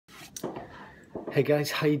Hey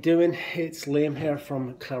guys, how you doing? It's Liam here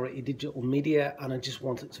from Clarity Digital Media, and I just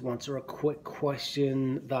wanted to answer a quick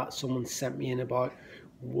question that someone sent me in about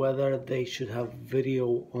whether they should have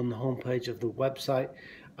video on the homepage of the website.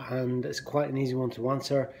 And it's quite an easy one to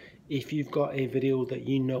answer. If you've got a video that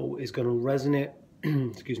you know is going to resonate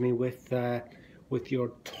excuse me, with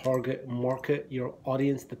your target market, your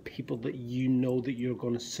audience, the people that you know that you're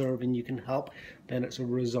going to serve and you can help, then it's a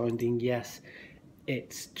resounding yes.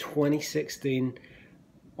 It's 2016.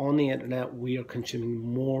 On the internet, we are consuming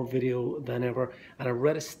more video than ever. And I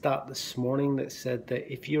read a stat this morning that said that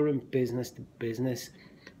if you're in business to business,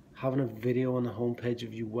 having a video on the homepage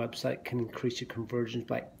of your website can increase your conversions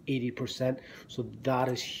by 80%. So that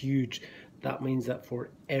is huge. That means that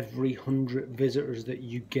for every 100 visitors that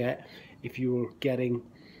you get, if you were getting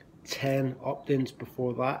 10 opt-ins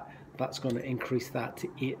before that, that's going to increase that to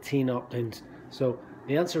 18 opt-ins. So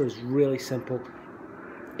the answer is really simple.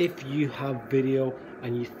 If you have video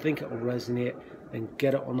and you think it will resonate, then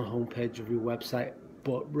get it on the homepage of your website.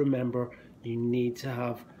 But remember, you need to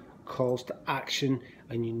have calls to action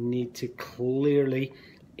and you need to clearly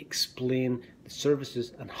explain the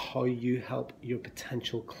services and how you help your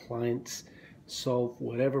potential clients solve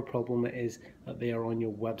whatever problem it is that they are on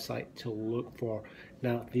your website to look for.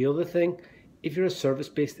 Now, the other thing, if you're a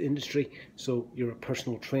service-based industry, so you're a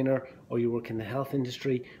personal trainer or you work in the health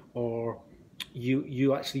industry, or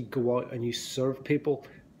you actually go out and you serve people,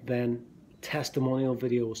 then testimonial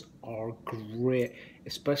videos are great,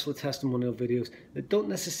 especially testimonial videos that don't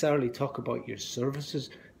necessarily talk about your services,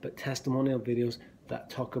 but testimonial videos that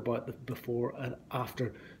talk about the before and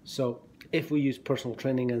after. So if we use personal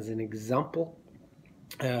training as an example,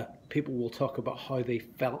 people will talk about how they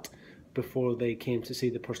felt before they came to see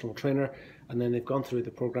the personal trainer, and then they've gone through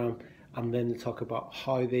the program, and then they talk about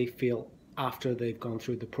how they feel after they've gone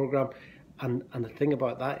through the program. And the thing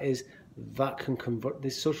about that is that can convert,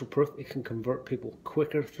 this social proof, it can convert people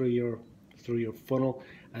quicker through your funnel,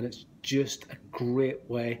 and it's just a great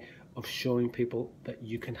way of showing people that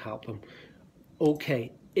you can help them.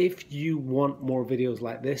 Okay, if you want more videos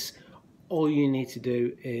like this, all you need to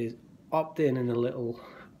do is opt in a little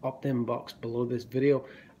opt-in box below this video,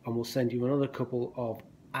 and we'll send you another couple of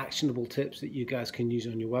actionable tips that you guys can use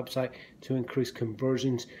on your website to increase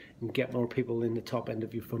conversions and get more people in the top end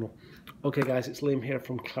of your funnel. Okay guys, it's Liam here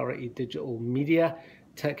from Clarity Digital Media.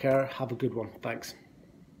 Take care, have a good one. Thanks.